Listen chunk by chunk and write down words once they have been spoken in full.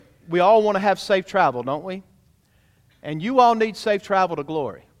we all want to have safe travel, don't we? And you all need safe travel to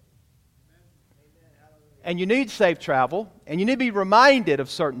glory. And you need safe travel, and you need to be reminded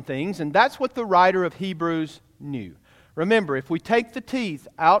of certain things, and that's what the writer of Hebrews knew. Remember, if we take the teeth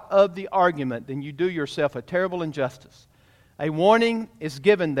out of the argument, then you do yourself a terrible injustice. A warning is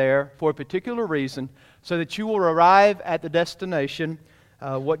given there for a particular reason, so that you will arrive at the destination,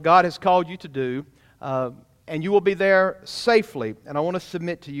 what God has called you to do, and you will be there safely. And I want to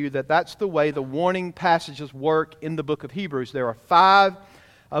submit to you that that's the way the warning passages work in the book of Hebrews. There are 5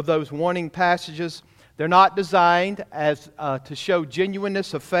 of those warning passages. They're not designed as to show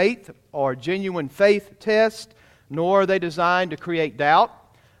genuineness of faith or genuine faith test, nor are they designed to create doubt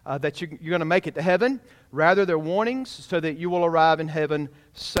that you're going to make it to heaven. Rather, they're warnings so that you will arrive in heaven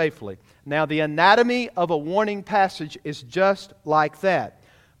safely. Now, the anatomy of a warning passage is just like that.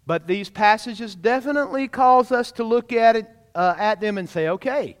 But these passages definitely cause us to look at them and say,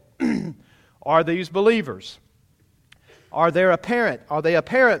 okay, are these believers? Are they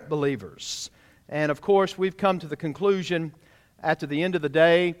apparent believers? And of course, we've come to the conclusion at the end of the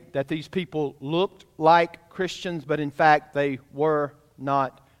day that these people looked like Christians, but in fact they were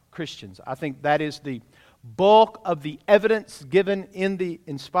not Christians. I think that is the bulk of the evidence given in the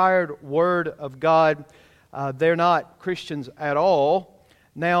inspired Word of God. They're not Christians at all.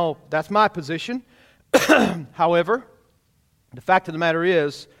 Now, that's my position. However, the fact of the matter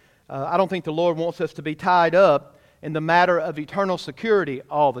is, I don't think the Lord wants us to be tied up in the matter of eternal security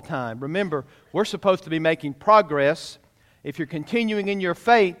all the time. Remember, we're supposed to be making progress. If you're continuing in your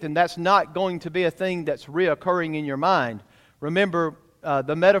faith, then that's not going to be a thing that's reoccurring in your mind. Remember,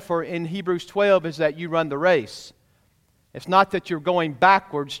 the metaphor in Hebrews 12 is that you run the race. It's not that you're going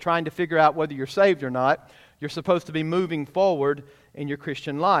backwards trying to figure out whether you're saved or not. You're supposed to be moving forward in your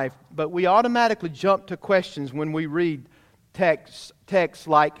Christian life. But we automatically jump to questions when we read texts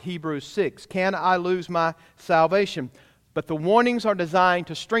like Hebrews 6. Can I lose my salvation? But the warnings are designed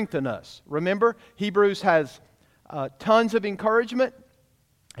to strengthen us. Remember, Hebrews has tons of encouragement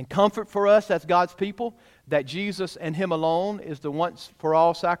and comfort for us as God's people, that Jesus and Him alone is the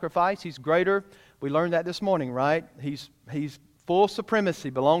once-for-all sacrifice. He's greater. We learned that this morning, right? He's full supremacy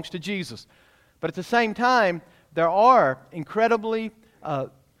belongs to Jesus. But at the same time, there are incredibly, there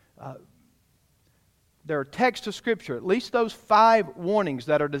are texts of Scripture, at least those 5 warnings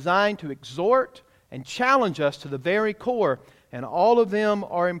that are designed to exhort and challenge us to the very core, and all of them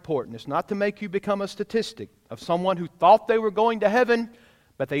are important. It's not to make you become a statistic of someone who thought they were going to heaven,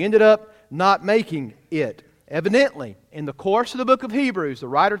 but they ended up not making it. Evidently, in the course of the book of Hebrews, the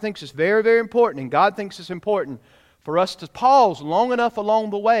writer thinks it's very, very important, and God thinks it's important for us to pause long enough along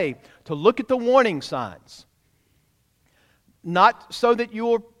the way to look at the warning signs. Not so that you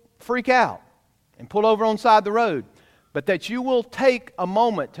will freak out and pull over on the side of the road, but that you will take a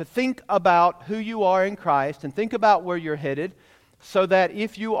moment to think about who you are in Christ and think about where you're headed, so that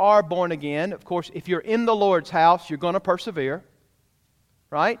if you are born again, of course, if you're in the Lord's house, you're going to persevere,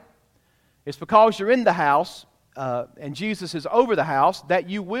 right? It's because you're in the house and Jesus is over the house that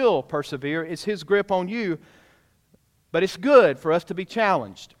you will persevere. It's His grip on you. But it's good for us to be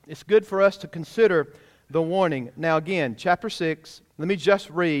challenged. It's good for us to consider the warning. Now again, chapter 6, let me just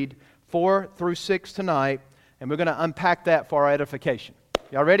read 4 through 6 tonight, and we're going to unpack that for our edification.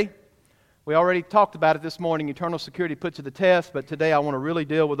 Y'all ready? We already talked about it this morning. Eternal security put to the test, but today I want to really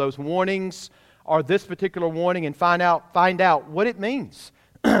deal with those warnings, or this particular warning, and find out what it means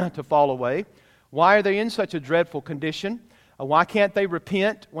to fall away. Why are they in such a dreadful condition? Why can't they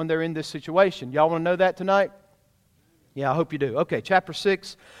repent when they're in this situation? Y'all want to know that tonight? Yeah, I hope you do. Okay, chapter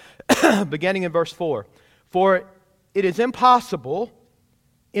 6, beginning in verse 4. For it is impossible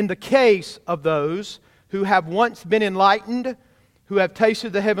in the case of those who have once been enlightened, who have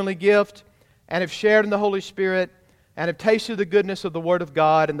tasted the heavenly gift, and have shared in the Holy Spirit, and have tasted the goodness of the Word of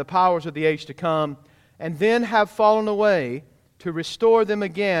God and the powers of the age to come, and then have fallen away, to restore them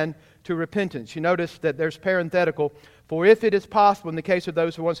again to repentance. You notice that there's parenthetical. For if it is possible in the case of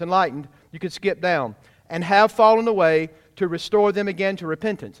those who were once enlightened, you could skip down, and have fallen away, to restore them again to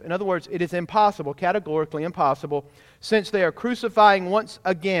repentance. In other words, it is impossible, categorically impossible, since they are crucifying once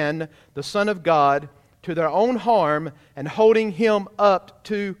again the Son of God to their own harm and holding Him up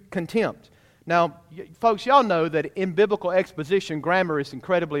to contempt. Now, folks, y'all know that in biblical exposition, grammar is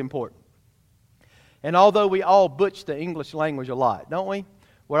incredibly important. And although we all butch the English language a lot, don't we?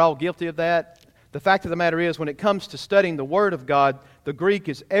 We're all guilty of that. The fact of the matter is, when it comes to studying the Word of God, the Greek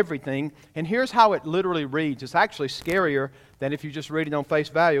is everything. And here's how it literally reads. It's actually scarier than if you just read it on face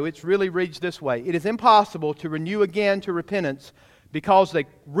value. It really reads this way. It is impossible to renew again to repentance because they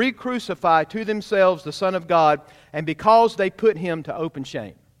re-crucify to themselves the Son of God and because they put Him to open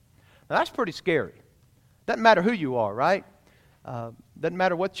shame. Now, that's pretty scary. Doesn't matter who you are, right? Doesn't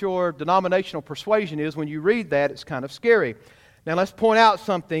matter what your denominational persuasion is. When you read that, it's kind of scary. Now, let's point out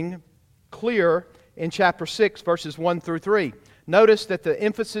something clear in chapter 6, verses 1 through 3. Notice that the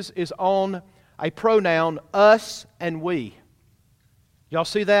emphasis is on a pronoun, us and we. Y'all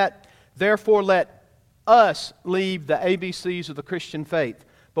see that? Therefore, let us leave the ABCs of the Christian faith.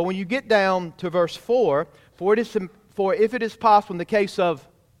 But when you get down to verse 4, for if it is possible in the case of,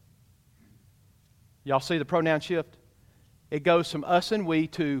 y'all see the pronoun shift? It goes from us and we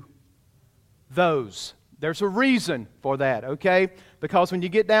to those. There's a reason for that, okay? Because when you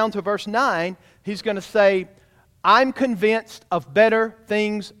get down to verse 9, he's going to say, I'm convinced of better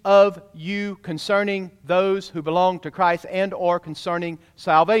things of you concerning those who belong to Christ and or concerning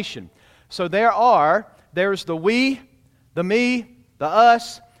salvation. So there's the we, the me, the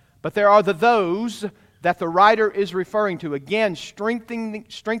us, but there are the those that the writer is referring to. Again, strengthening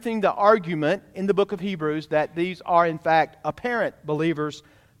the argument in the book of Hebrews that these are in fact apparent believers,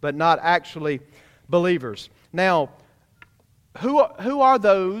 but not actually believers. Now, who are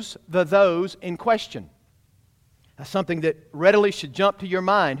those in question? That's something that readily should jump to your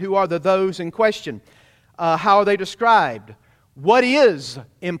mind. Who are the those in question? How are they described? What is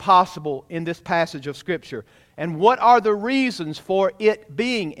impossible in this passage of Scripture? And what are the reasons for it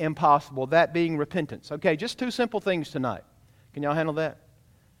being impossible, that being repentance? Okay, just two simple things tonight. Can y'all handle that?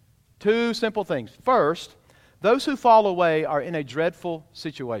 Two simple things. First, those who fall away are in a dreadful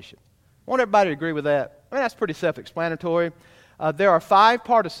situation. I want everybody to agree with that. I mean, that's pretty self-explanatory. There are 5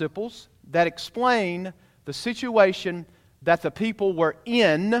 participles that explain the situation that the people were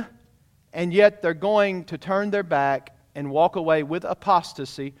in, and yet they're going to turn their back and walk away with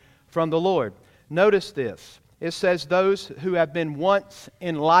apostasy from the Lord. Notice this. It says those who have been once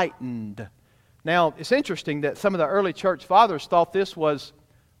enlightened. Now, it's interesting that some of the early church fathers thought this was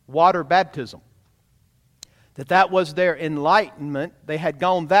water baptism. That was their enlightenment. They had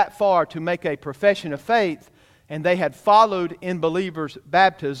gone that far to make a profession of faith, and they had followed in believers'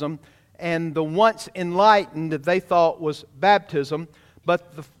 baptism. And the once enlightened they thought was baptism.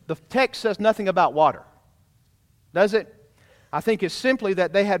 But the text says nothing about water. Does it? I think it's simply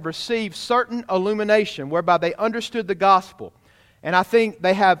that they had received certain illumination whereby they understood the gospel. And I think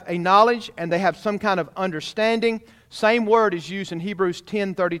they have a knowledge and they have some kind of understanding. Same word is used in Hebrews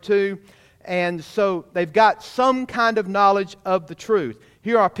 10:32. And so they've got some kind of knowledge of the truth.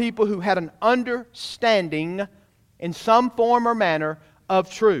 Here are people who had an understanding in some form or manner of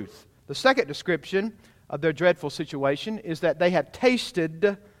truth. The second description of their dreadful situation is that they had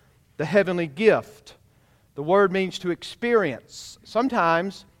tasted the heavenly gift. The word means to experience.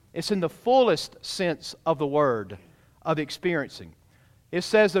 Sometimes it's in the fullest sense of the word, of experiencing. It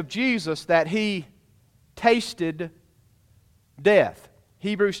says of Jesus that He tasted death.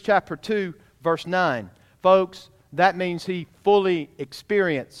 Hebrews chapter 2, verse 9. Folks, that means He fully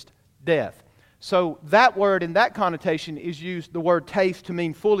experienced death. So that word in that connotation is used, the word taste, to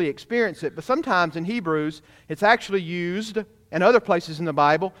mean fully experience it. But sometimes in Hebrews, it's actually used, and other places in the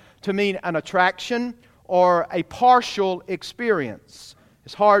Bible, to mean an attraction or a partial experience.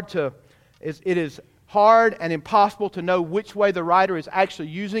 It is hard and impossible to know which way the writer is actually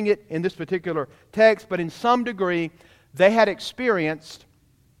using it in this particular text, but in some degree, they had experienced,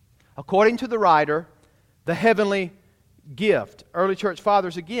 according to the writer, the heavenly gift. Early church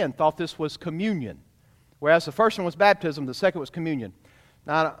fathers, again, thought this was communion. Whereas the first one was baptism, the second was communion.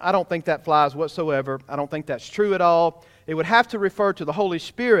 Now, I don't think that flies whatsoever. I don't think that's true at all. It would have to refer to the Holy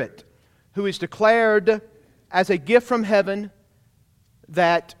Spirit, who is declared as a gift from heaven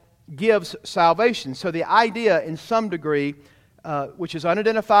that gives salvation. So the idea, in some degree, which is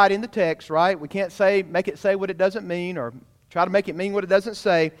unidentified in the text, right? We can't make it say what it doesn't mean, or try to make it mean what it doesn't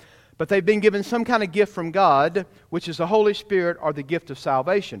say. But they've been given some kind of gift from God, which is the Holy Spirit or the gift of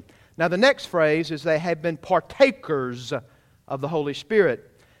salvation. Now the next phrase is they have been partakers of the Holy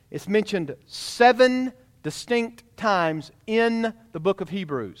Spirit. It's mentioned 7 distinct times in the book of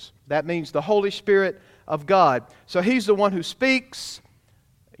Hebrews. That means the Holy Spirit of God. So He's the one who speaks.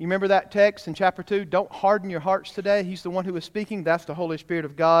 You remember that text in chapter 2? Don't harden your hearts today. He's the one who is speaking. That's the Holy Spirit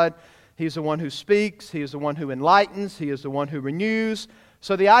of God. He's the one who speaks. He is the one who enlightens. He is the one who renews.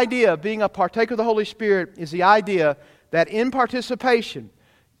 So the idea of being a partaker of the Holy Spirit is the idea that in participation,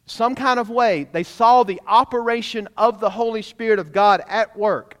 some kind of way, they saw the operation of the Holy Spirit of God at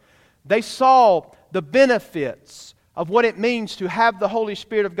work. They saw the benefits of what it means to have the Holy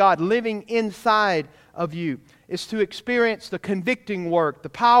Spirit of God living inside of you. It's to experience the convicting work, the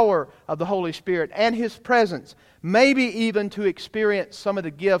power of the Holy Spirit and His presence. Maybe even to experience some of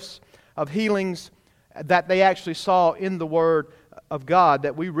the gifts of healings that they actually saw in the Word of God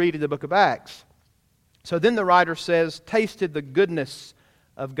that we read in the book of Acts. So then the writer says, tasted the goodness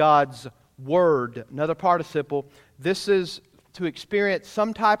of God's Word. Another participle. This is to experience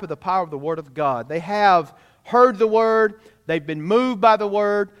some type of the power of the Word of God. They have heard the Word. They've been moved by the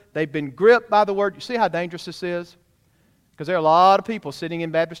Word. They've been gripped by the Word. You see how dangerous this is? Because there are a lot of people sitting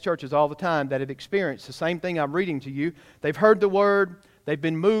in Baptist churches all the time that have experienced the same thing I'm reading to you. They've heard the Word. They've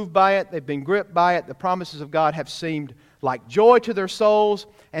been moved by it. They've been gripped by it. The promises of God have seemed like joy to their souls.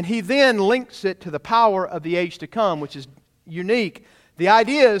 And he then links it to the power of the age to come, which is unique. The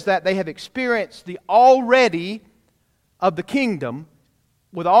idea is that they have experienced the already of the kingdom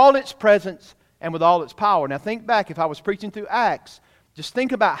with all its presence and with all its power. Now think back, if I was preaching through Acts, just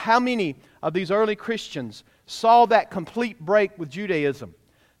think about how many of these early Christians saw that complete break with Judaism.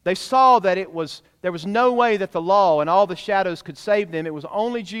 They saw that there was no way that the law and all the shadows could save them. It was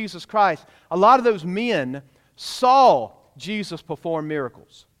only Jesus Christ. A lot of those men saw Jesus perform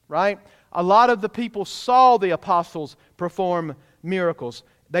miracles, right? A lot of the people saw the apostles perform miracles.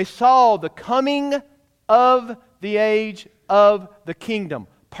 They saw the coming of the age of the kingdom.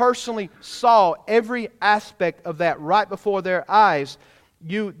 Personally saw every aspect of that right before their eyes.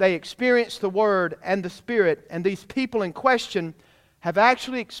 They experienced the Word and the Spirit, and these people in question have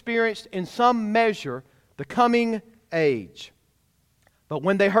actually experienced in some measure the coming age. But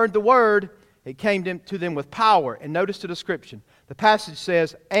when they heard the Word, it came to them with power. And notice the description. The passage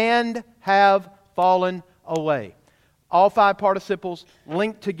says, and have fallen away. All five participles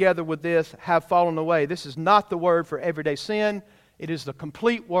linked together with this, have fallen away. This is not the word for everyday sin. It is the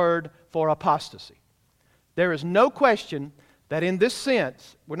complete word for apostasy. There is no question that in this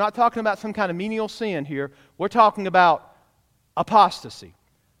sense, we're not talking about some kind of menial sin here. We're talking about apostasy.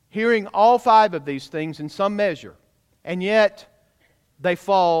 Hearing all five of these things in some measure, and yet they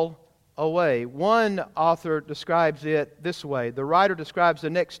fall away. One author describes it this way. The writer describes the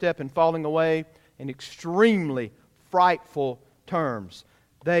next step in falling away in extremely frightful terms.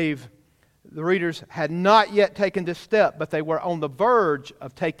 The readers had not yet taken this step, but they were on the verge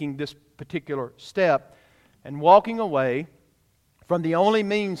of taking this particular step and walking away from the only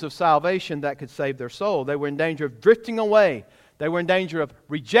means of salvation that could save their soul. They were in danger of drifting away. They were in danger of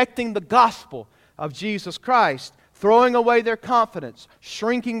rejecting the gospel of Jesus Christ, throwing away their confidence,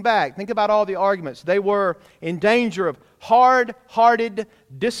 shrinking back. Think about all the arguments. They were in danger of hard-hearted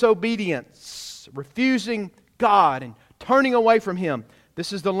disobedience, refusing God and turning away from Him.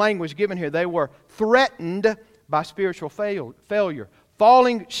 This is the language given here. They were threatened by spiritual failure,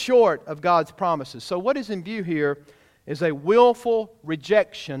 falling short of God's promises. So what is in view here is a willful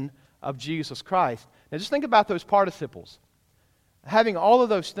rejection of Jesus Christ. Now just think about those participles. Having all of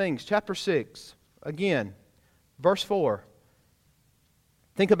those things, chapter 6, again, verse 4.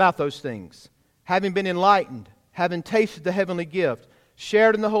 Think about those things. Having been enlightened, having tasted the heavenly gift,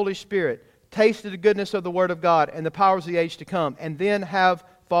 shared in the Holy Spirit, tasted the goodness of the Word of God and the powers of the age to come, and then have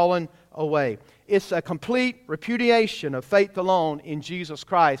fallen away. It's a complete repudiation of faith alone in Jesus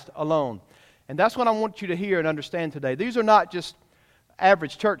Christ alone. And that's what I want you to hear and understand today. These are not just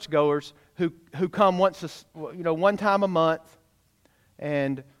average churchgoers who come one time a month,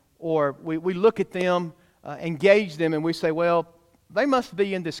 or we look at them, engage them, and we say, well, they must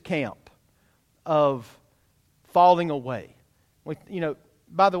be in this camp of falling away.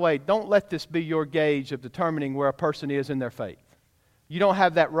 By the way, don't let this be your gauge of determining where a person is in their faith. You don't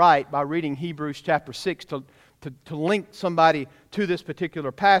have that right by reading Hebrews chapter 6 to link somebody to this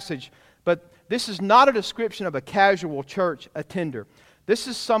particular passage. But this is not a description of a casual church attender. This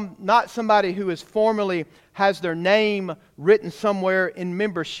is not somebody who is formally has their name written somewhere in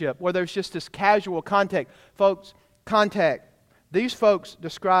membership, where there's just this casual contact. These folks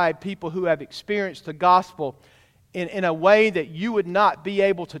describe people who have experienced the gospel in a way that you would not be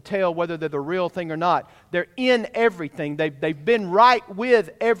able to tell whether they're the real thing or not. They're in everything. They've been right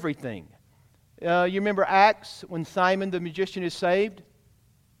with everything. You remember Acts when Simon the magician is saved?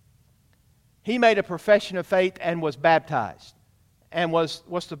 He made a profession of faith and was baptized. And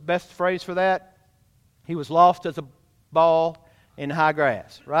what's the best phrase for that? He was lost as a ball in high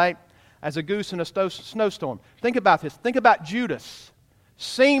grass, right? As a goose in a snowstorm. Think about this. Think about Judas.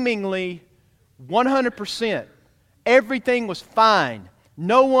 Seemingly 100%. Everything was fine.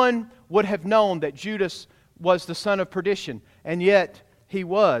 No one would have known that Judas was the son of perdition, and yet he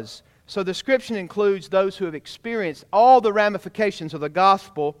was. So the description includes those who have experienced all the ramifications of the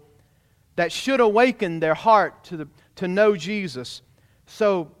gospel that should awaken their heart to know Jesus.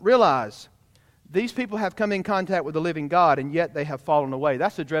 So realize, these people have come in contact with the living God, and yet they have fallen away.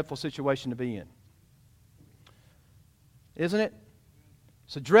 That's a dreadful situation to be in. Isn't it?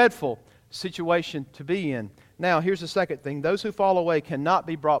 It's a dreadful situation to be in. Now, here's the second thing. Those who fall away cannot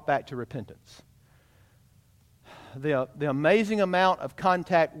be brought back to repentance. The amazing amount of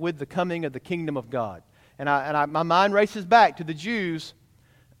contact with the coming of the kingdom of God. And my mind races back to the Jews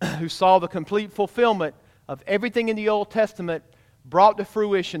who saw the complete fulfillment of everything in the Old Testament brought to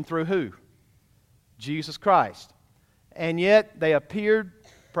fruition through who? Jesus Christ. And yet they appeared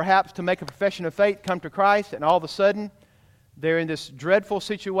perhaps to make a profession of faith, come to Christ, and all of a sudden they're in this dreadful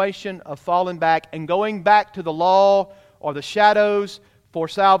situation of falling back and going back to the law or the shadows for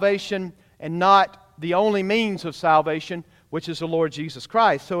salvation and not the only means of salvation, which is the Lord Jesus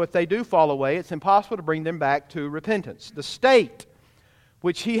Christ. So if they do fall away, it's impossible to bring them back to repentance. The state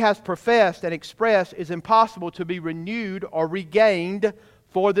which he has professed and expressed is impossible to be renewed or regained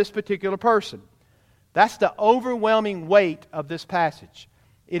for this particular person. That's the overwhelming weight of this passage.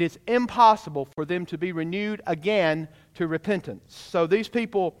 It is impossible for them to be renewed again to repentance. So these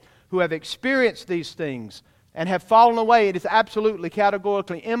people who have experienced these things and have fallen away, it is absolutely,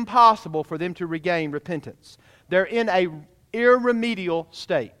 categorically impossible for them to regain repentance. They're in a irremediable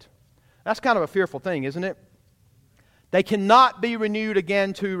state. That's kind of a fearful thing, isn't it? They cannot be renewed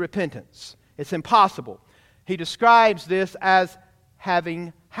again to repentance. It's impossible. He describes this as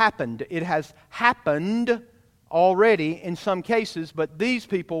having happened. It has happened already in some cases, but these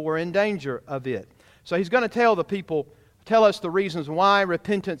people were in danger of it. So he's going to tell us the reasons why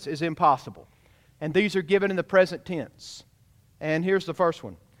repentance is impossible. And these are given in the present tense. And here's the first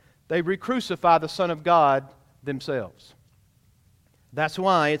one. They re-crucify the Son of God themselves. That's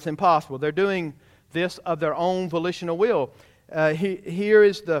why it's impossible. They're doing this of their own volitional will. Here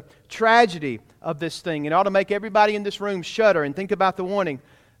is the tragedy of this thing. It ought to make everybody in this room shudder and think about the warning.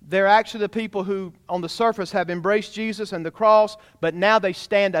 They're actually the people who, on the surface, have embraced Jesus and the cross, but now they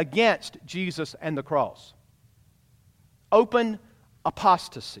stand against Jesus and the cross. Open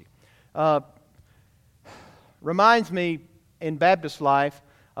apostasy. Reminds me, in Baptist life,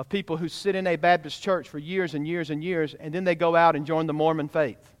 of people who sit in a Baptist church for years and years and years, and then they go out and join the Mormon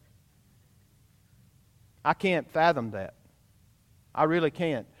faith. I can't fathom that. I really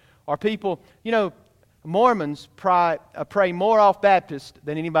can't. Or people, Mormons pray more off Baptists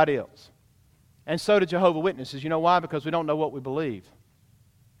than anybody else. And so do Jehovah's Witnesses. You know why? Because we don't know what we believe.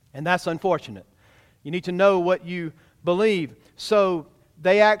 And that's unfortunate. You need to know what you believe. So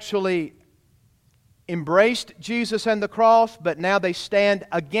they actually embraced Jesus and the cross, but now they stand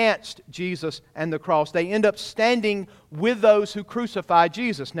against Jesus and the cross. They end up standing with those who crucified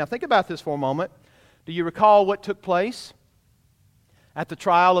Jesus. Now think about this for a moment. Do you recall what took place at the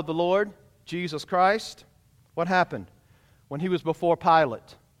trial of the Lord Jesus Christ? What happened when He was before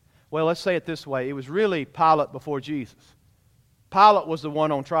Pilate? Well, let's say it this way. It was really Pilate before Jesus. Pilate was the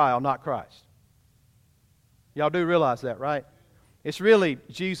one on trial, not Christ. Y'all do realize that, right? It's really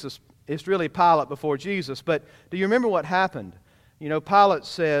Jesus. It's really Pilate before Jesus. But do you remember what happened? Pilate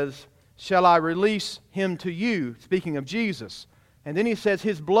says, "Shall I release him to you?" Speaking of Jesus. And then he says,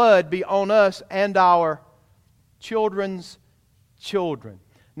 "His blood be on us and our children's children."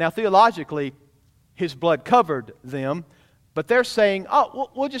 Now, theologically, His blood covered them. But they're saying,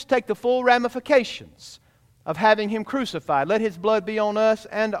 we'll just take the full ramifications of having Him crucified. Let His blood be on us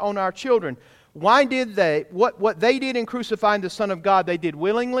and on our children. Why did they? What they did in crucifying the Son of God, they did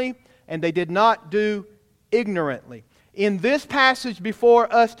willingly, and they did not do ignorantly. In this passage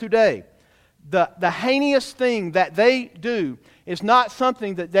before us today, the heinous thing that they do is not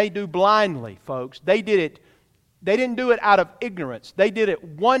something that they do blindly, folks. They didn't do it out of ignorance. They did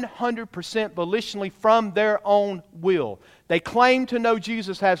it 100% volitionally from their own will. They claim to know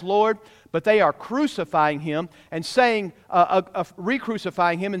Jesus as Lord, but they are crucifying Him and saying,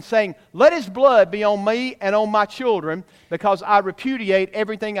 re-crucifying Him and saying, "Let His blood be on me and on my children because I repudiate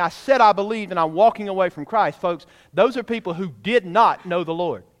everything I said I believed and I'm walking away from Christ." Folks, those are people who did not know the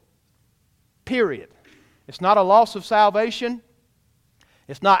Lord. Period. It's not a loss of salvation.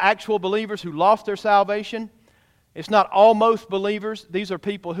 It's not actual believers who lost their salvation. It's not almost believers. These are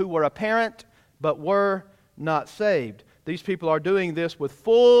people who were apparent but were not saved. These people are doing this with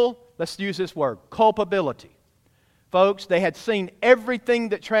full, let's use this word, culpability. Folks, they had seen everything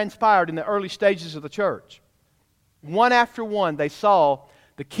that transpired in the early stages of the church. One after one, they saw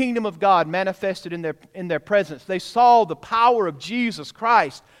the kingdom of God manifested in their presence. They saw the power of Jesus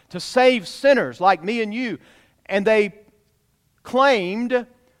Christ to save sinners like me and you. And they claimed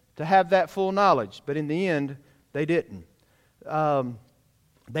to have that full knowledge. But in the end, they didn't.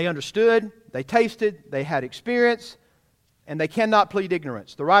 They understood, they tasted, they had experience, and they cannot plead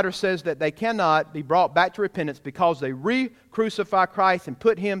ignorance. The writer says that they cannot be brought back to repentance because they re-crucify Christ and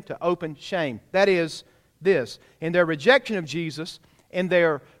put Him to open shame. That is this. In their rejection of Jesus in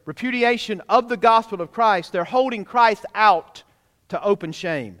their repudiation of the gospel of Christ, they're holding Christ out to open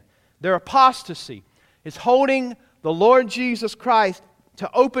shame. Their apostasy is holding the Lord Jesus Christ to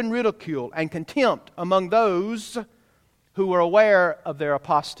open ridicule and contempt among those who were aware of their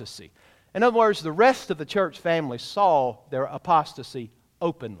apostasy. In other words, the rest of the church family saw their apostasy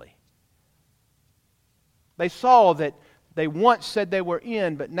openly. They saw that they once said they were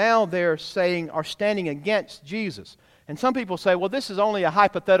in, but now they're standing against Jesus. And some people say, well, this is only a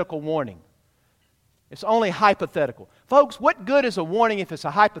hypothetical warning. It's only hypothetical. Folks, what good is a warning if it's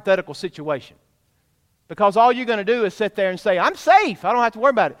a hypothetical situation? Because all you're going to do is sit there and say, I'm safe. I don't have to worry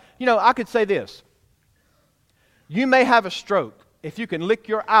about it. You know, I could say this. You may have a stroke if you can lick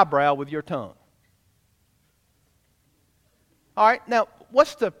your eyebrow with your tongue. All right, now,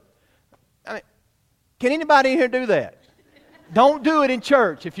 can anybody in here do that? Don't do it in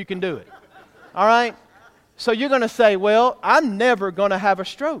church if you can do it. All right? So you're going to say, well, I'm never going to have a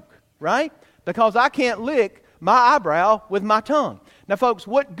stroke, right? Because I can't lick my eyebrow with my tongue. Now, folks,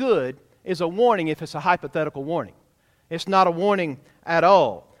 what good is a warning if it's a hypothetical warning? It's not a warning at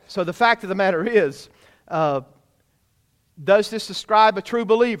all. So the fact of the matter is, does this describe a true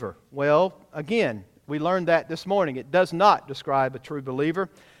believer? Well, again, we learned that this morning. It does not describe a true believer.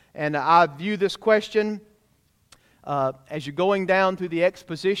 And I view this question as you're going down through the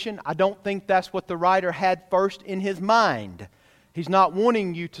exposition. I don't think that's what the writer had first in his mind. He's not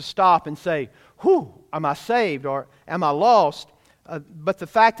wanting you to stop and say, whew, am I saved or am I lost? But the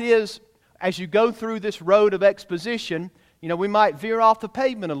fact is, as you go through this road of exposition, you know, we might veer off the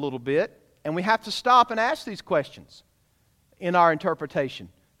pavement a little bit, and we have to stop and ask these questions in our interpretation.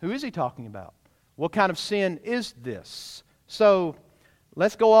 Who is he talking about? What kind of sin is this? So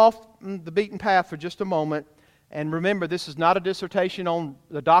let's go off the beaten path for just a moment. And remember, this is not a dissertation on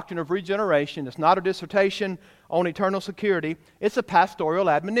the doctrine of regeneration. It's not a dissertation on eternal security. It's a pastoral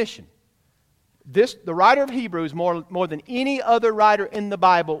admonition. The writer of Hebrews, more than any other writer in the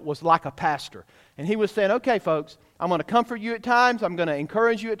Bible, was like a pastor. And he was saying, okay, folks, I'm going to comfort you at times. I'm going to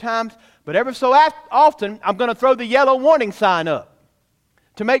encourage you at times. But ever so often, I'm going to throw the yellow warning sign up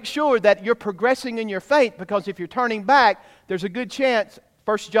to make sure that you're progressing in your faith. Because if you're turning back, there's a good chance,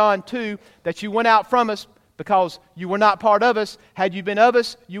 1 John 2, that you went out from us because you were not part of us. Had you been of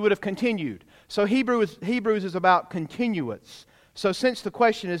us, you would have continued. So Hebrews is about continuance. So since the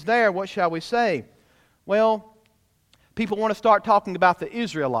question is there, what shall we say? Well, people want to start talking about the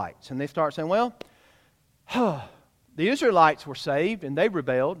Israelites. And they start saying, well, the Israelites were saved and they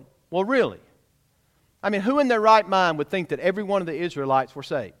rebelled. Well, really? I mean, who in their right mind would think that every one of the Israelites were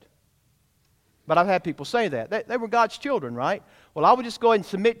saved? But I've had people say that. They were God's children, right? Well, I would just go ahead and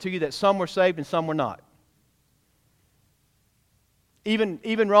submit to you that some were saved and some were not. Even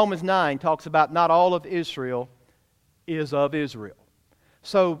Romans 9 talks about not all of Israel is of Israel.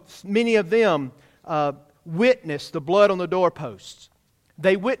 So many of them witnessed the blood on the doorposts.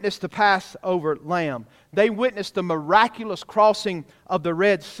 They witnessed the Passover lamb. They witnessed the miraculous crossing of the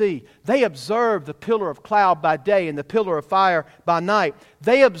Red Sea. They observed the pillar of cloud by day and the pillar of fire by night.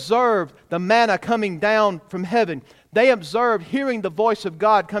 They observed the manna coming down from heaven. They observed hearing the voice of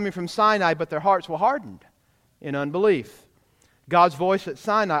God coming from Sinai, but their hearts were hardened in unbelief. God's voice at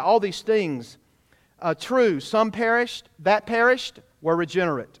Sinai, all these things true. Some perished, were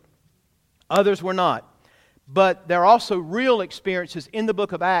regenerate. Others were not. But there are also real experiences in the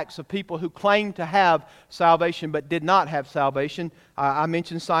book of Acts of people who claimed to have salvation but did not have salvation. I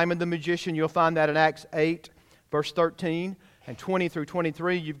mentioned Simon the magician. You'll find that in Acts 8, verse 13 and 20 through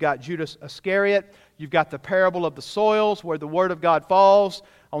 23. You've got Judas Iscariot. You've got the parable of the soils where the Word of God falls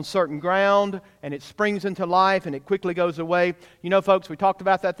on certain ground and it springs into life and it quickly goes away. You know, folks, we talked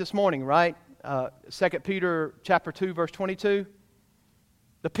about that this morning, right? 2 Peter chapter 2, verse 22.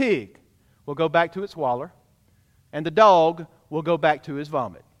 The pig will go back to its waller, and the dog will go back to his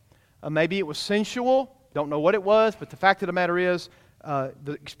vomit. Maybe it was sensual, don't know what it was, but the fact of the matter is,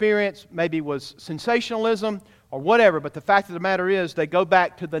 the experience maybe was sensationalism or whatever, but the fact of the matter is, they go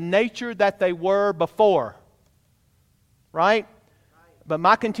back to the nature that they were before. Right? But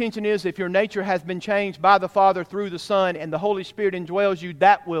my contention is, if your nature has been changed by the Father through the Son and the Holy Spirit indwells you,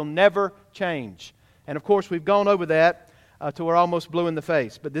 that will never change. And of course, we've gone over that till we're almost blue in the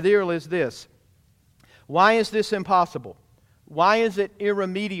face. But the deal is this. Why is this impossible? Why is it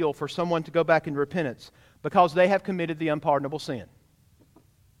irremediable for someone to go back in repentance? Because they have committed the unpardonable sin.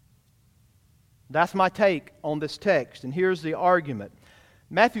 That's my take on this text. And here's the argument.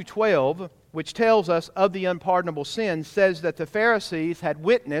 Matthew 12, which tells us of the unpardonable sin, says that the Pharisees had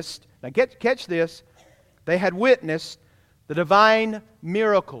witnessed, now catch this, they had witnessed the divine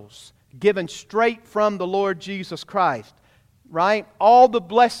miracles given straight from the Lord Jesus Christ. right? All the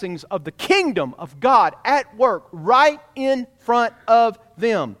blessings of the kingdom of God at work right in front of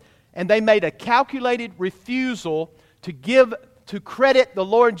them. And they made a calculated refusal to credit the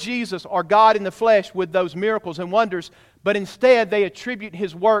Lord Jesus or God in the flesh with those miracles and wonders, but instead they attribute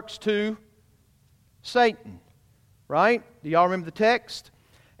His works to Satan. Right? Do y'all remember the text?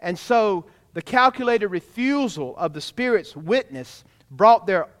 And so the calculated refusal of the Spirit's witness brought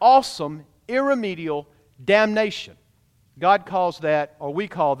their awesome, irremediable damnation. God calls that, or we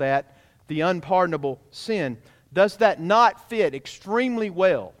call that, the unpardonable sin. Does that not fit extremely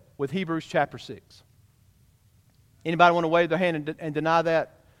well with Hebrews chapter 6? Anybody want to wave their hand and deny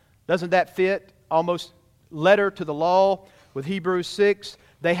that? Doesn't that fit almost letter to the law with Hebrews 6?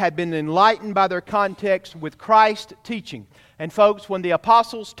 They had been enlightened by their context with Christ's teaching. And folks, when the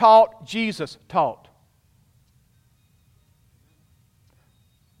apostles taught, Jesus taught.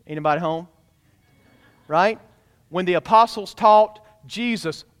 Anybody home? Right? When the apostles taught,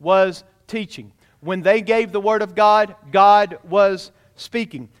 Jesus was teaching. When they gave the Word of God, God was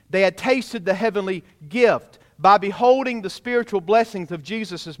speaking. They had tasted the heavenly gift by beholding the spiritual blessings of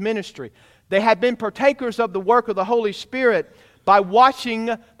Jesus' ministry. They had been partakers of the work of the Holy Spirit by watching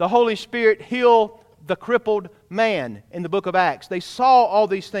the Holy Spirit heal the crippled man in the book of Acts. They saw all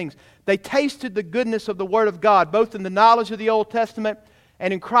these things. They tasted the goodness of the Word of God, both in the knowledge of the Old Testament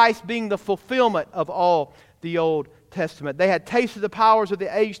and in Christ being the fulfillment of all the Old Testament. They had tasted the powers of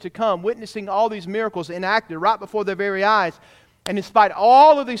the age to come, witnessing all these miracles enacted right before their very eyes. And in spite of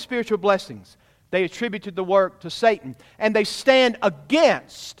all of these spiritual blessings, they attributed the work to Satan. And they stand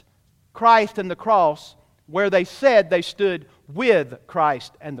against Christ and the cross, where they said they stood with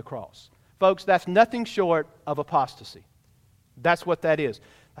Christ and the cross. Folks, that's nothing short of apostasy. That's what that is.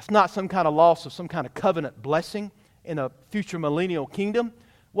 That's not some kind of loss of some kind of covenant blessing in a future millennial kingdom.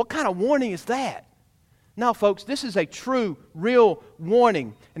 What kind of warning is that? No, folks, this is a true, real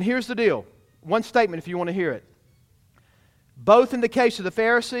warning. And here's the deal. One statement if you want to hear it. Both in the case of the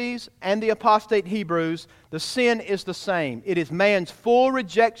Pharisees and the apostate Hebrews, the sin is the same. It is man's full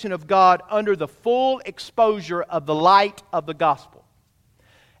rejection of God under the full exposure of the light of the gospel.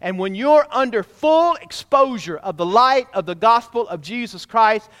 And when you're under full exposure of the light of the gospel of Jesus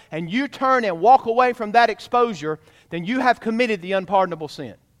Christ, and you turn and walk away from that exposure, then you have committed the unpardonable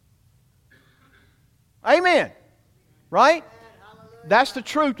sin. Amen. Right? That's the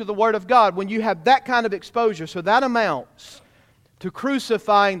truth of the Word of God. When you have that kind of exposure, so that amounts to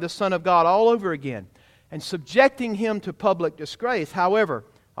crucifying the Son of God all over again and subjecting Him to public disgrace. However,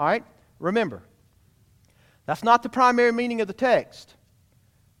 all right, remember, that's not the primary meaning of the text.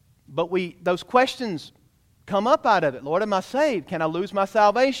 But those questions come up out of it. Lord, am I saved? Can I lose my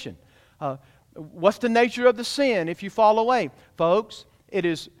salvation? What's the nature of the sin if you fall away? Folks, it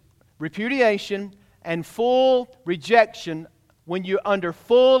is repudiation and full rejection when you're under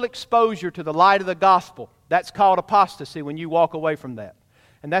full exposure to the light of the gospel. That's called apostasy when you walk away from that.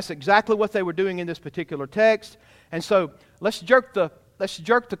 And that's exactly what they were doing in this particular text. And so let's jerk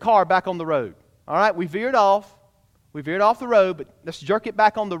the car back on the road. All right, we veered off the road, but let's jerk it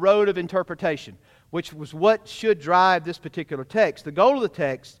back on the road of interpretation, which was what should drive this particular text. The goal of the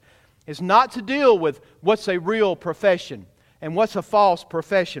text is not to deal with what's a real profession and what's a false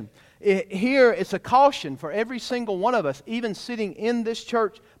profession. Here it's a caution for every single one of us, even sitting in this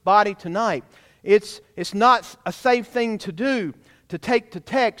church body tonight. It's not a safe thing to do to take the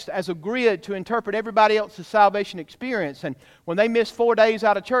text as a grid to interpret everybody else's salvation experience. And when they miss 4 days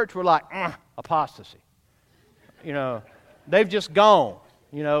out of church, we're like, apostasy. You know, they've just gone.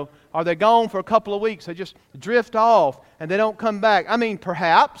 You know, are they gone for a couple of weeks? They just drift off and they don't come back. I mean,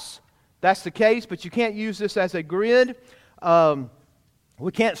 perhaps that's the case, but you can't use this as a grid.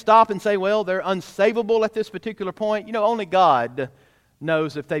 We can't stop and say, well, they're unsavable at this particular point. You know, only God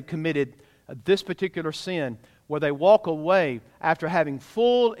knows if they've committed this particular sin where they walk away after having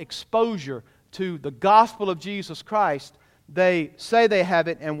full exposure to the gospel of Jesus Christ. They say they have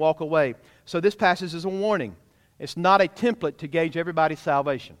it and walk away. So this passage is a warning. It's not a template to gauge everybody's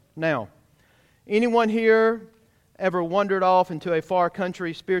salvation. Now, anyone here ever wandered off into a far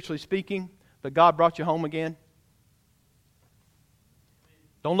country, spiritually speaking, but God brought you home again?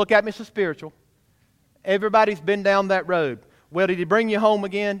 Don't look at me so spiritual. Everybody's been down that road. Well, did He bring you home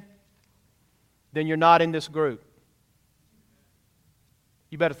again? Then you're not in this group.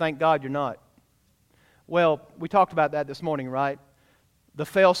 You better thank God you're not. Well, we talked about that this morning, right? The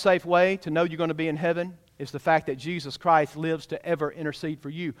fail-safe way to know you're going to be in heaven is the fact that Jesus Christ lives to ever intercede for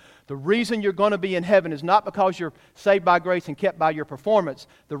you. The reason you're going to be in heaven is not because you're saved by grace and kept by your performance.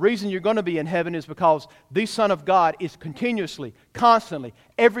 The reason you're going to be in heaven is because the Son of God is continuously, constantly,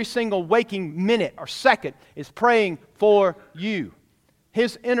 every single waking minute or second is praying for you.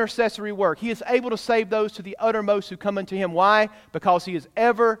 His intercessory work. He is able to save those to the uttermost who come unto Him. Why? Because He is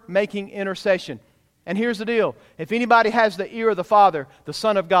ever making intercession. And here's the deal. If anybody has the ear of the Father, the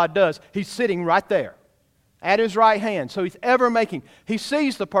Son of God does. He's sitting right there at His right hand. So He's ever making. He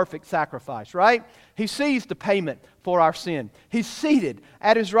sees the perfect sacrifice, right? He sees the payment for our sin. He's seated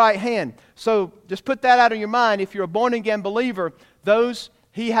at His right hand. So just put that out of your mind. If you're a born-again believer, those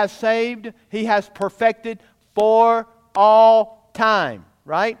He has saved, He has perfected for all time,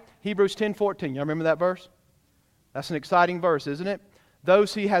 right? Hebrews 10:14. Y'all remember that verse? That's an exciting verse, isn't it?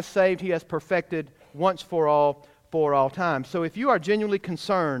 Those He has saved, He has perfected once for all time. So if you are genuinely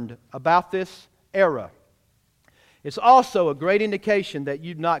concerned about this era, it's also a great indication that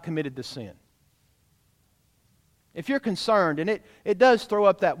you've not committed the sin. If you're concerned, and it does throw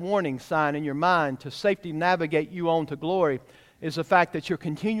up that warning sign in your mind to safely navigate you on to glory, is the fact that you're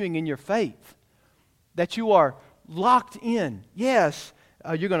continuing in your faith, that you are locked in. Yes,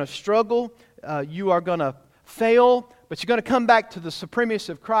 you're going to struggle, you are going to fail, but you're going to come back to the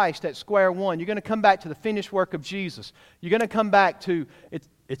supremacy of Christ at square one. You're going to come back to the finished work of Jesus. You're going to come back to,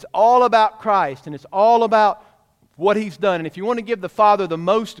 it's all about Christ, and it's all about what He's done. And if you want to give the Father the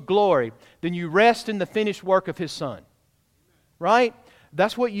most glory, then you rest in the finished work of His Son. Right?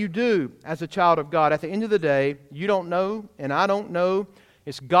 That's what you do as a child of God. At the end of the day, you don't know, and I don't know.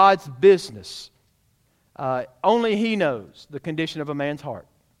 It's God's business. Only He knows the condition of a man's heart.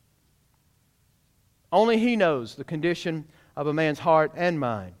 Only He knows the condition of a man's heart and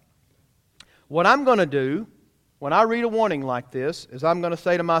mind. What I'm going to do when I read a warning like this is I'm going to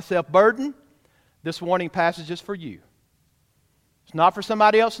say to myself, Burden, this warning passage is for you. It's not for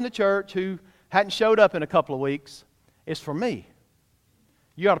somebody else in the church who hadn't showed up in a couple of weeks. It's for me.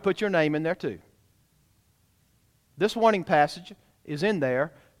 You ought to put your name in there too. This warning passage is in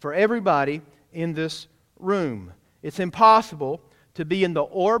there for everybody in this room. It's impossible to be in the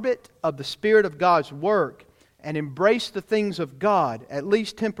orbit of the Spirit of God's work and embrace the things of God, at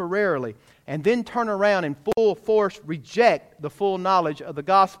least temporarily, and then turn around and full force reject the full knowledge of the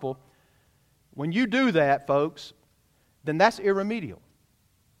gospel. When you do that, folks, then that's irremediable.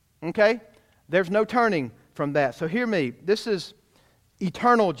 Okay? There's no turning from that. So hear me. This is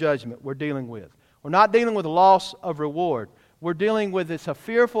eternal judgment we're dealing with. We're not dealing with loss of reward. We're dealing with, it's a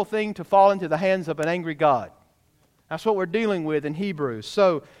fearful thing to fall into the hands of an angry God. That's what we're dealing with in Hebrews.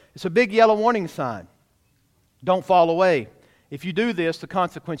 So it's a big yellow warning sign. Don't fall away. If you do this, the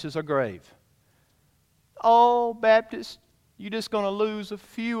consequences are grave. Oh, Baptist, you're just going to lose a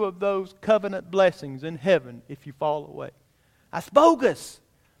few of those covenant blessings in heaven if you fall away. That's bogus.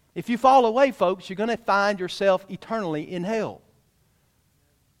 If you fall away, folks, you're going to find yourself eternally in hell.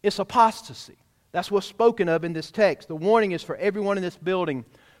 It's apostasy. That's what's spoken of in this text. The warning is for everyone in this building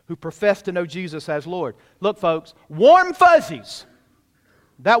who profess to know Jesus as Lord. Look, folks, warm fuzzies,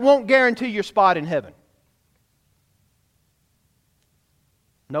 that won't guarantee your spot in heaven.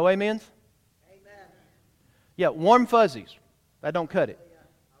 No amens? Amen. Yeah, warm fuzzies, that don't cut it.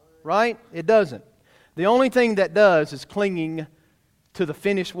 Right? It doesn't. The only thing that does is clinging to the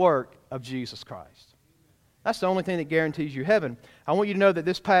finished work of Jesus Christ. That's the only thing that guarantees you heaven. I want you to know that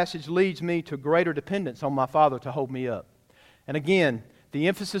this passage leads me to greater dependence on my Father to hold me up. And again, the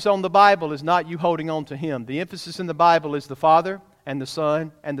emphasis on the Bible is not you holding on to Him. The emphasis in the Bible is the Father and the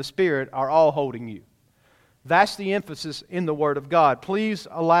Son and the Spirit are all holding you. That's the emphasis in the Word of God. Please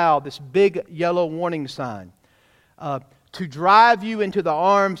allow this big yellow warning sign to drive you into the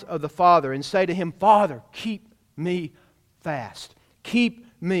arms of the Father and say to Him, Father, keep me fast. Keep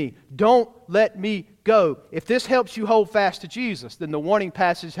me. Don't let me go. If this helps you hold fast to Jesus, then the warning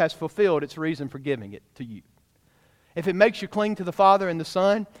passage has fulfilled its reason for giving it to you. If it makes you cling to the Father and the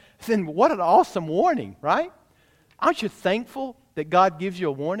Son, then what an awesome warning, right? Aren't you thankful that God gives you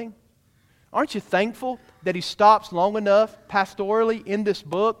a warning? Aren't you thankful that He stops long enough pastorally in this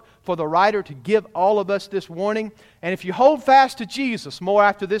book for the writer to give all of us this warning? And if you hold fast to Jesus more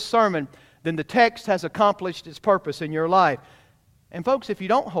after this sermon, then the text has accomplished its purpose in your life. And folks, if you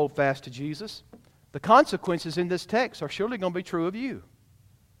don't hold fast to Jesus, the consequences in this text are surely going to be true of you.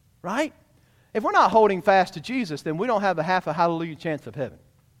 Right? If we're not holding fast to Jesus, then we don't have a half a hallelujah chance of heaven.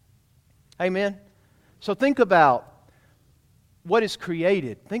 Amen? So think about what is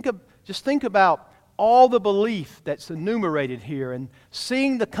created. Just think about all the belief that's enumerated here and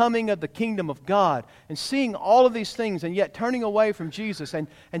seeing the coming of the kingdom of God and seeing all of these things and yet turning away from Jesus and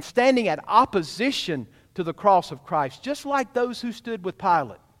standing at opposition to the cross of Christ, just like those who stood with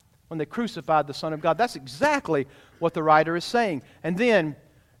Pilate when they crucified the Son of God. That's exactly what the writer is saying. And then,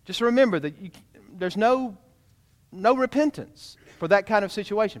 just remember that there's no repentance for that kind of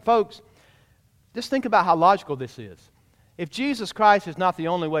situation. Folks, just think about how logical this is. If Jesus Christ is not the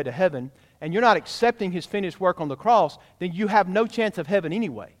only way to heaven, and you're not accepting His finished work on the cross, then you have no chance of heaven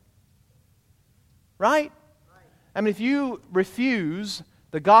anyway. Right? I mean, if you refuse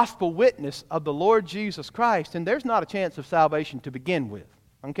the gospel witness of the Lord Jesus Christ, then there's not a chance of salvation to begin with.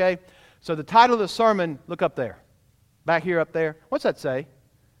 Okay? So the title of the sermon, look up there. Back here up there. What's that say?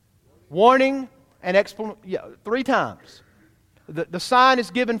 Warning and explanation. Yeah, 3 times. The sign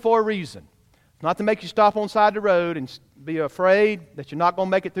is given for a reason. Not to make you stop on the side of the road and be afraid that you're not going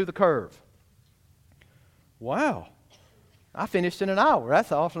to make it through the curve. Wow. I finished in an hour. That's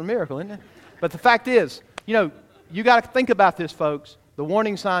an awesome miracle, isn't it? But the fact is, you got to think about this, folks. The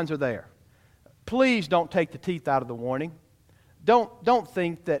warning signs are there. Please don't take the teeth out of the warning. Don't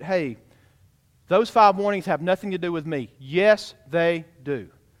think that, hey, those 5 warnings have nothing to do with me. Yes, they do.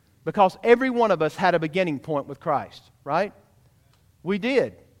 Because every one of us had a beginning point with Christ, right? We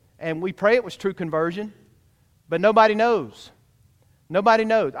did. And we pray it was true conversion. But nobody knows. Nobody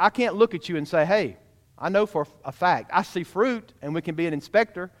knows. I can't look at you and say, hey, I know for a fact. I see fruit, and we can be an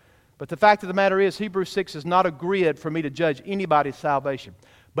inspector. But the fact of the matter is, Hebrews 6 is not a grid for me to judge anybody's salvation.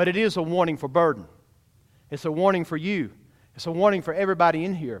 But it is a warning for burden. It's a warning for you. It's a warning for everybody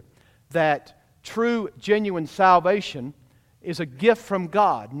in here that true, genuine salvation is a gift from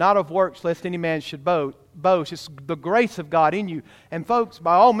God, not of works, lest any man should boast. It's the grace of God in you. And folks,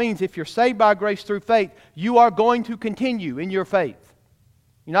 by all means, if you're saved by grace through faith, you are going to continue in your faith.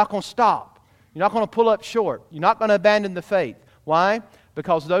 You're not going to stop. You're not going to pull up short. You're not going to abandon the faith. Why?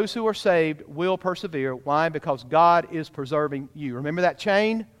 Because those who are saved will persevere. Why? Because God is preserving you. Remember that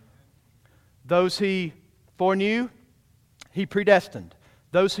chain? Those He foreknew, He predestined.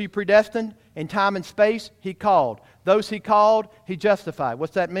 Those He predestined, in time and space, He called. Those He called, He justified.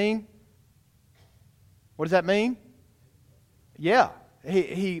 What's that mean? What does that mean? Yeah.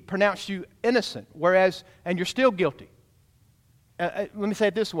 He pronounced you innocent, and you're still guilty. Let me say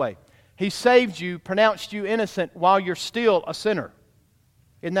it this way. He saved you, pronounced you innocent while you're still a sinner.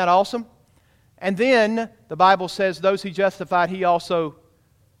 Isn't that awesome? And then the Bible says those He justified, He also,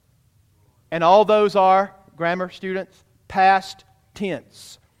 and all those are, grammar students, past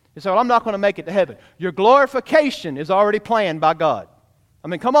tense. You say, well, I'm not going to make it to heaven. Your glorification is already planned by God. I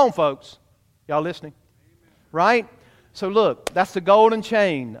mean, come on, folks. Y'all listening? Amen. Right? So look, that's the golden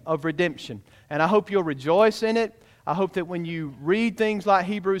chain of redemption. And I hope you'll rejoice in it. I hope that when you read things like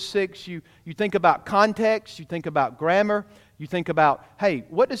Hebrews 6, you think about context, you think about grammar, you think about, hey,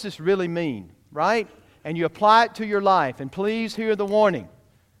 what does this really mean? Right? And you apply it to your life. And please hear the warning.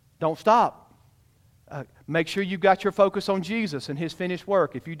 Don't stop. Make sure you've got your focus on Jesus and His finished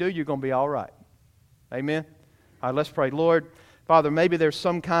work. If you do, you're going to be all right. Amen? All right, let's pray. Lord, Father, maybe there's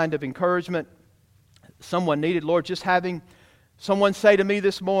some kind of encouragement someone needed. Lord, just having someone say to me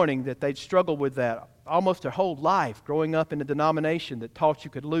this morning that they'd struggled with that almost their whole life, growing up in a denomination that taught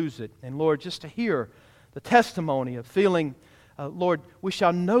you could lose it. And Lord, just to hear the testimony of feeling, Lord, we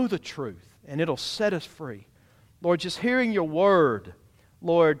shall know the truth and it'll set us free. Lord, just hearing your word,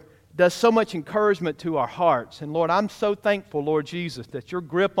 Lord, does so much encouragement to our hearts. And Lord, I'm so thankful, Lord Jesus, that your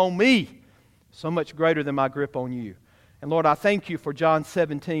grip on me is so much greater than my grip on you. And Lord, I thank you for John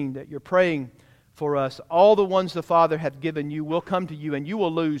 17, that you're praying for us. All the ones the Father hath given you will come to you, and you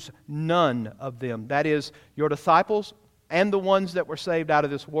will lose none of them. That is, your disciples and the ones that were saved out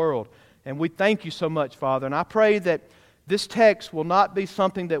of this world. And we thank you so much, Father. And I pray that this text will not be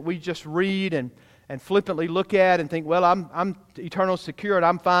something that we just read and flippantly look at and think, well, I'm eternal secure and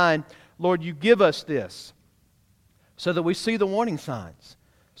I'm fine. Lord, you give us this so that we see the warning signs,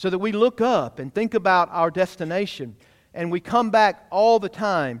 so that we look up and think about our destination, and we come back all the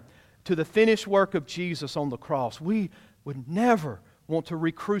time to the finished work of Jesus on the cross. We would never want to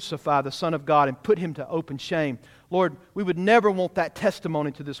re-crucify the Son of God and put Him to open shame. Lord, we would never want that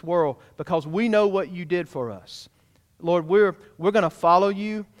testimony to this world because we know what you did for us. Lord, we're going to follow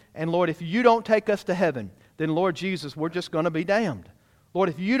you. And Lord, if you don't take us to heaven, then Lord Jesus, we're just going to be damned. Lord,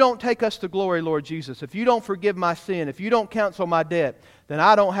 if you don't take us to glory, Lord Jesus, if you don't forgive my sin, if you don't cancel my debt, then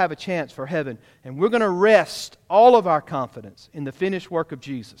I don't have a chance for heaven. And we're going to rest all of our confidence in the finished work of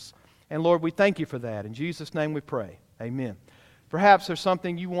Jesus. And Lord, we thank you for that. In Jesus' name we pray. Amen. Perhaps there's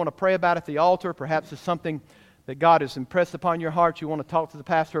something you want to pray about at the altar. Perhaps it's something that God has impressed upon your heart you want to talk to the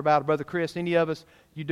pastor about, Brother Chris, any of us. You do